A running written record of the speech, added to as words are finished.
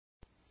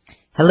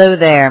Hello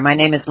there, my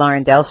name is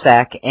Lauren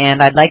Delsack,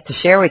 and I'd like to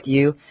share with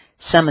you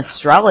some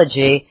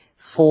astrology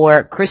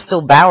for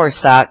Crystal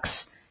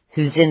Bowersox,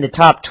 who's in the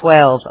top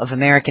 12 of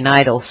American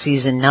Idol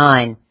Season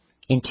 9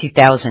 in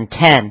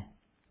 2010.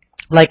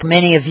 Like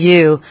many of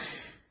you,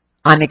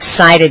 I'm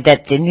excited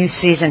that the new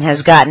season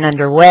has gotten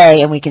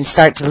underway and we can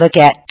start to look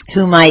at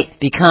who might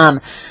become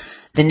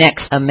the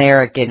next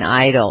American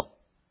Idol.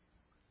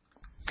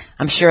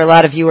 I'm sure a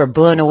lot of you are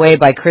blown away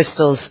by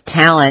Crystal's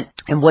talent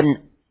and what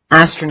an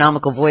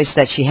astronomical voice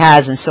that she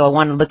has, and so I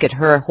want to look at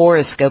her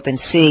horoscope and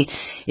see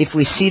if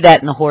we see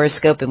that in the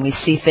horoscope and we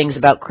see things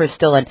about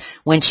Crystal and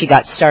when she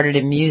got started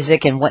in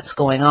music and what's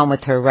going on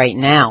with her right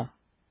now.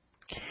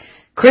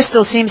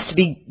 Crystal seems to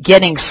be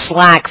getting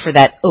slack for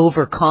that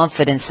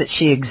overconfidence that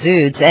she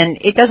exudes, and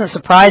it doesn't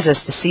surprise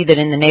us to see that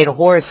in the natal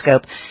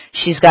horoscope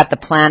she's got the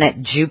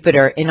planet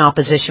Jupiter in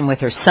opposition with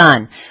her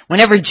sun.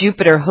 Whenever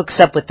Jupiter hooks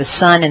up with the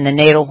sun in the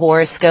natal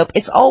horoscope,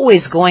 it's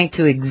always going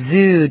to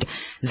exude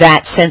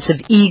that sense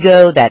of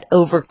ego, that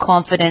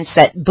overconfidence,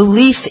 that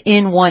belief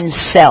in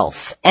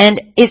oneself.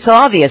 And it's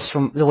obvious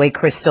from the way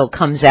Crystal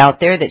comes out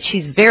there that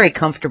she's very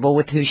comfortable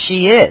with who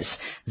she is.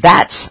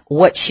 That's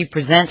what she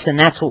presents, and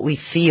that's what we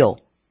feel.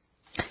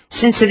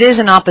 Since it is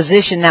an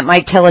opposition, that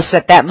might tell us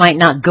that that might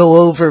not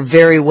go over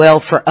very well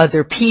for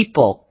other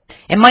people.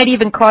 It might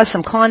even cause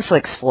some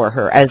conflicts for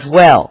her as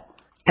well.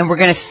 And we're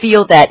going to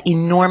feel that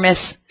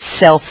enormous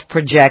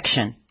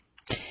self-projection.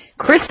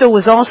 Crystal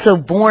was also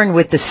born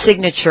with the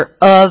signature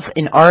of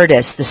an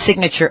artist, the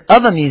signature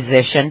of a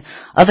musician,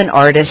 of an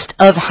artist,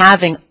 of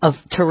having a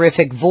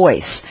terrific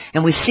voice.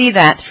 And we see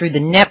that through the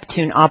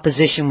Neptune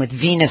opposition with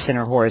Venus in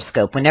her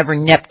horoscope, whenever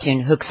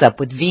Neptune hooks up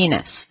with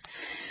Venus.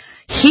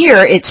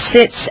 Here it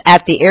sits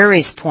at the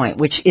Aries point,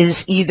 which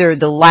is either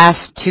the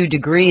last 2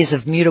 degrees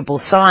of mutable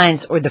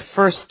signs or the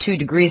first 2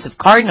 degrees of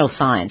cardinal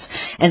signs.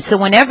 And so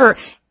whenever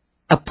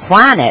a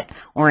planet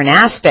or an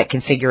aspect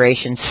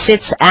configuration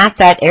sits at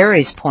that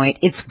Aries point,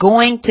 it's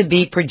going to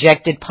be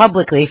projected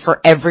publicly for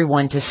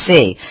everyone to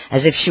see,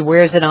 as if she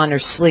wears it on her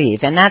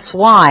sleeve. And that's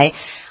why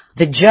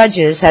the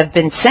judges have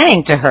been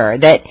saying to her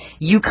that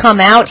you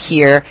come out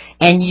here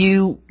and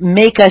you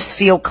make us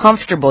feel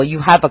comfortable. You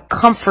have a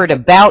comfort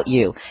about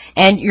you,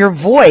 and your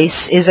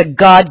voice is a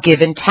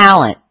God-given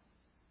talent.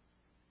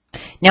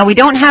 Now, we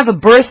don't have a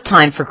birth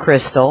time for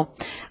Crystal,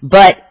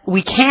 but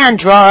we can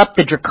draw up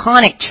the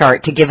draconic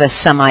chart to give us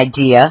some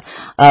idea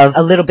of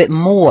a little bit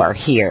more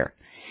here.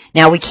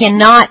 Now, we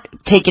cannot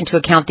take into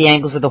account the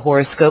angles of the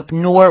horoscope,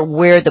 nor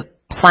where the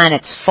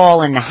planets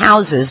fall in the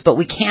houses, but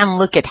we can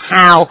look at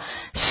how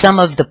some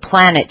of the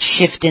planets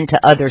shift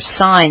into other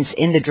signs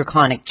in the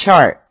draconic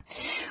chart.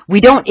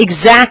 We don't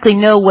exactly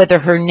know whether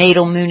her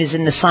natal moon is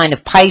in the sign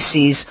of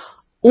Pisces,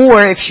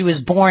 or if she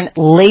was born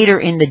later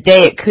in the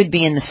day, it could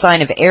be in the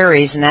sign of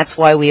Aries, and that's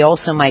why we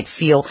also might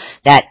feel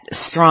that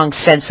strong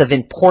sense of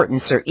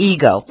importance or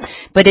ego.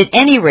 But at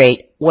any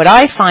rate, what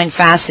I find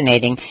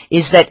fascinating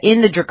is that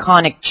in the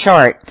draconic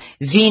chart,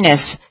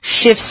 Venus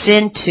shifts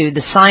into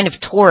the sign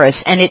of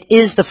Taurus, and it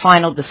is the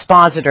final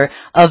dispositor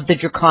of the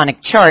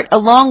draconic chart,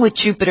 along with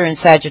Jupiter and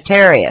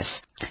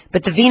Sagittarius.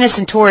 But the Venus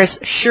in Taurus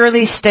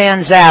surely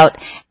stands out.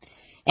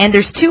 And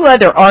there's 2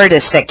 other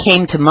artists that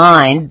came to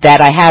mind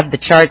that I have the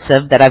charts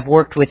of that I've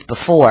worked with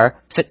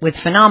before, with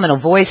phenomenal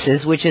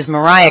voices, which is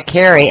Mariah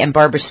Carey and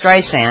Barbra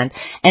Streisand.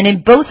 And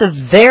in both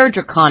of their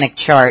draconic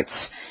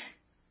charts,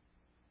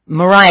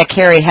 Mariah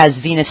Carey has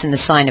Venus in the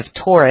sign of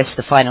Taurus,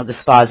 the final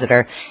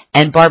dispositor,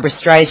 and Barbra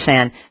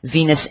Streisand,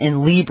 Venus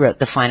in Libra,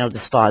 the final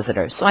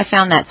dispositor. So I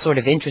found that sort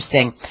of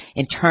interesting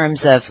in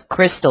terms of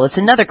Crystal. It's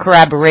another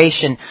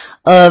corroboration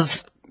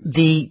of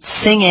the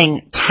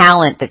singing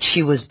talent that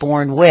she was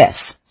born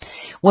with.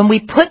 When we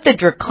put the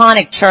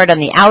draconic chart on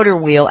the outer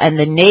wheel and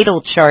the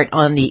natal chart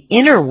on the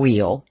inner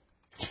wheel,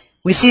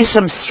 we see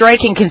some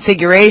striking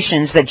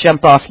configurations that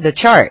jump off the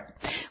chart.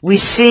 We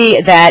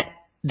see that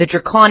the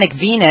draconic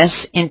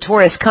Venus in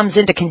Taurus comes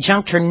into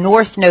conjunct her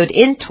north node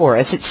in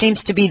Taurus. It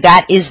seems to be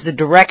that is the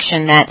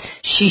direction that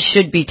she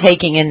should be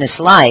taking in this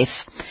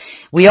life.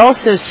 We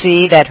also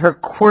see that her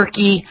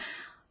quirky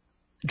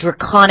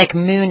draconic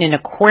moon in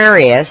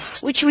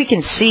Aquarius, which we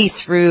can see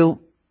through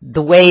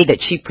the way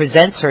that she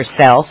presents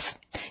herself,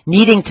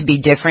 needing to be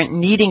different,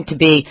 needing to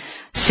be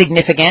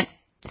significant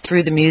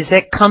through the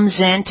music, comes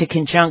in to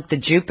conjunct the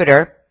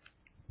Jupiter.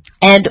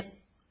 And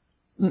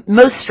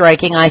most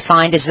striking, I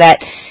find, is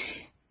that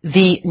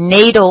the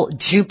natal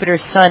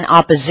Jupiter-Sun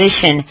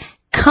opposition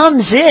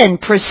comes in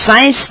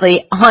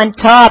precisely on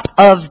top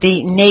of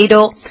the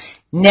natal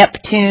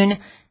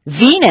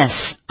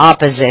Neptune-Venus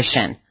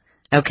opposition.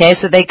 Okay,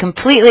 so they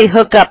completely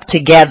hook up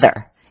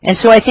together. And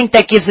so I think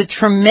that gives a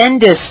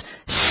tremendous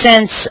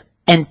sense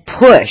and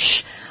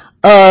push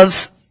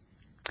of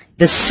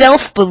the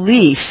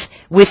self-belief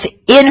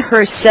within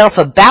herself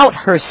about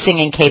her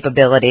singing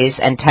capabilities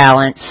and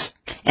talents,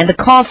 and the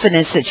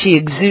confidence that she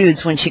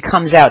exudes when she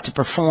comes out to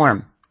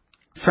perform.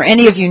 For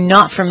any of you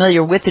not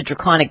familiar with the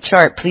draconic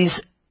chart,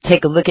 please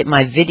take a look at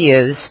my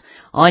videos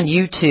on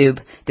YouTube.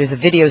 There's a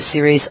video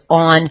series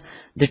on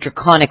the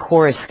draconic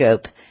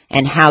horoscope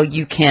and how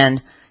you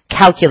can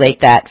calculate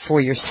that for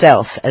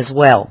yourself as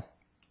well.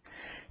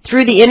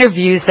 Through the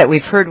interviews that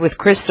we've heard with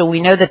Crystal,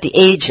 we know that the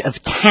age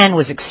of 10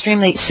 was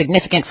extremely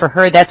significant for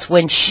her. That's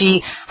when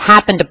she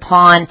happened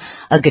upon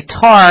a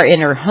guitar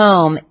in her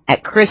home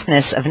at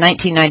Christmas of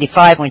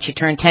 1995 when she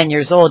turned 10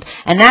 years old,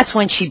 and that's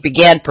when she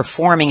began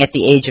performing at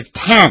the age of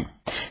 10.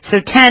 So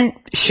 10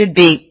 should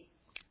be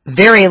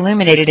very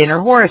illuminated in her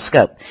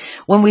horoscope.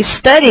 When we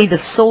study the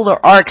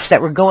solar arcs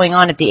that were going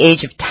on at the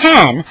age of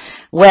 10,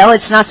 well,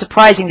 it's not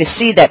surprising to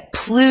see that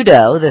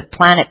Pluto, the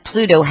planet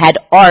Pluto, had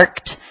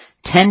arced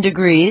 10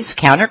 degrees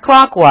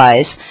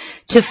counterclockwise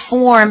to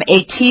form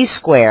a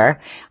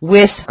T-square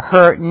with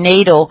her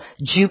natal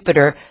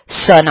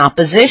Jupiter-Sun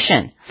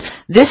opposition.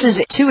 This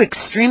is two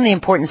extremely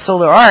important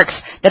solar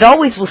arcs that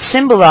always will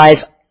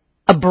symbolize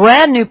a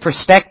brand new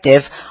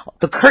perspective,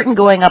 the curtain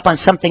going up on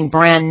something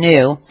brand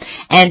new,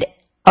 and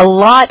a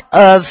lot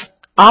of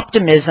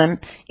optimism,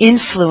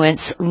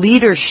 influence,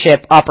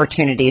 leadership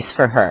opportunities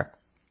for her.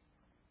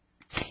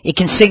 It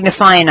can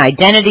signify an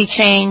identity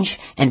change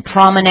and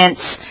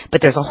prominence,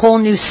 but there's a whole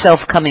new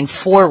self coming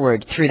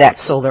forward through that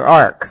solar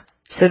arc.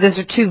 So those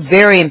are two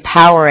very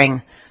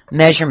empowering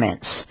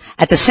measurements.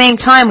 At the same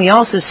time, we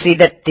also see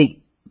that the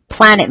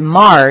planet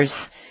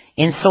Mars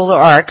in solar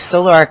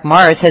arc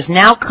Mars, has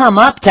now come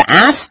up to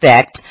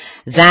aspect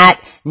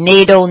that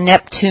natal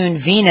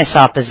Neptune-Venus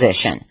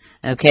opposition.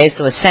 Okay,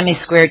 so a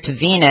semi-square to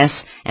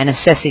Venus and a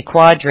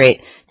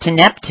sesquiquadrate to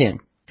Neptune.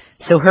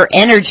 So her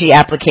energy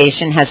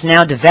application has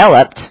now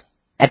developed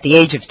at the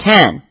age of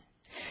 10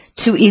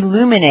 to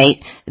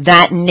illuminate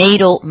that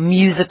natal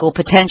musical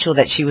potential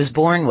that she was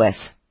born with.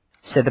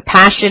 So the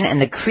passion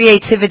and the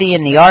creativity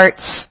in the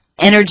arts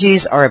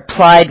energies are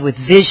applied with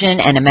vision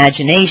and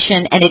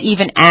imagination, and it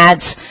even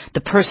adds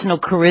the personal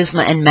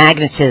charisma and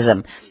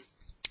magnetism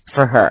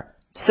for her.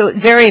 So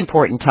very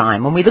important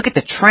time. When we look at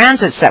the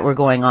transits that were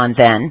going on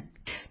then,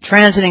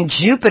 transiting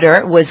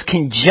Jupiter was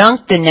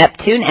conjunct the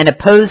Neptune and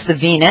opposed the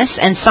Venus,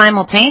 and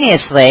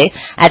simultaneously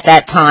at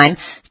that time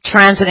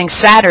transiting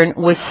Saturn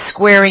was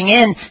squaring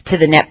in to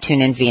the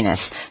Neptune and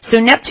Venus. So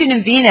Neptune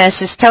and Venus,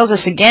 this tells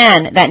us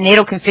again that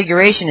natal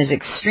configuration is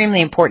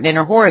extremely important in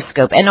her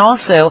horoscope. And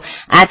also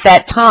at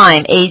that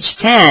time, age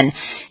 10,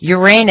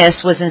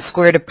 Uranus was in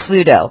square to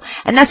Pluto.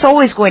 And that's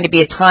always going to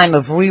be a time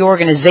of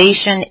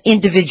reorganization.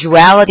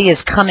 Individuality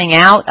is coming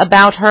out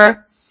about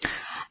her.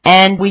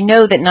 And we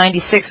know that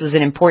 96 was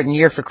an important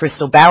year for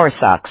Crystal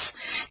Bowersox.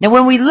 Now,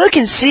 when we look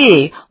and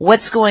see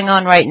what's going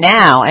on right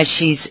now as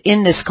she's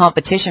in this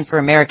competition for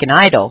American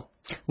Idol,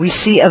 we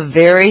see a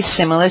very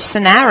similar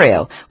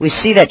scenario. We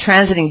see that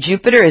transiting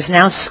Jupiter is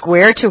now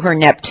square to her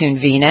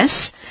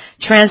Neptune-Venus.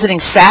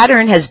 Transiting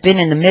Saturn has been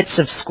in the midst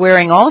of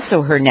squaring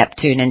also her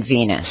Neptune and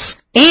Venus.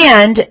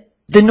 And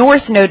the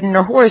North Node in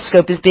her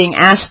horoscope is being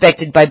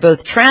aspected by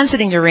both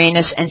transiting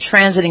Uranus and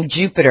transiting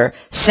Jupiter,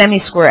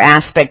 semi-square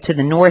aspect to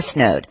the North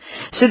Node.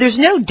 So there's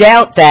no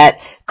doubt that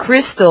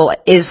Crystal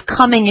is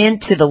coming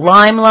into the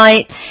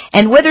limelight,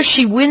 and whether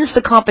she wins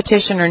the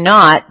competition or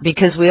not,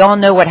 because we all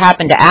know what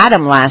happened to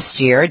Adam last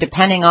year,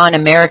 depending on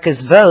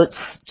America's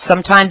votes,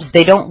 sometimes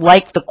they don't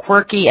like the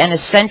quirky and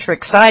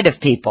eccentric side of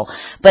people.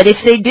 But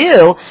if they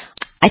do,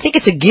 I think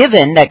it's a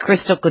given that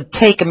Crystal could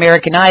take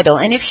American Idol,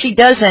 and if she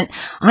doesn't,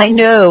 I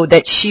know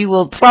that she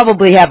will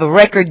probably have a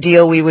record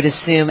deal, we would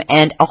assume,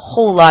 and a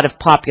whole lot of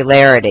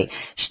popularity.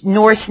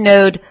 North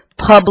Node,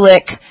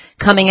 public,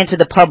 coming into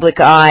the public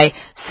eye.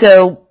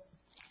 So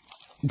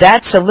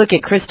that's a look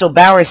at Crystal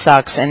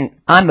Bowersox, and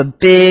I'm a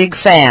big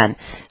fan.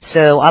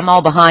 So I'm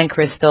all behind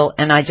Crystal,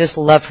 and I just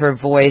love her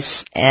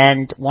voice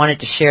and wanted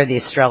to share the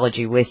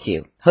astrology with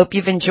you. Hope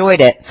you've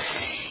enjoyed it.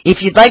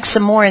 If you'd like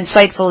some more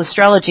insightful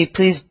astrology,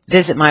 please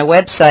visit my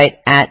website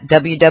at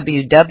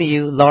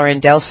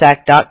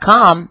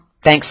www.laurendelsack.com.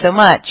 Thanks so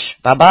much.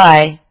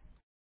 Bye-bye.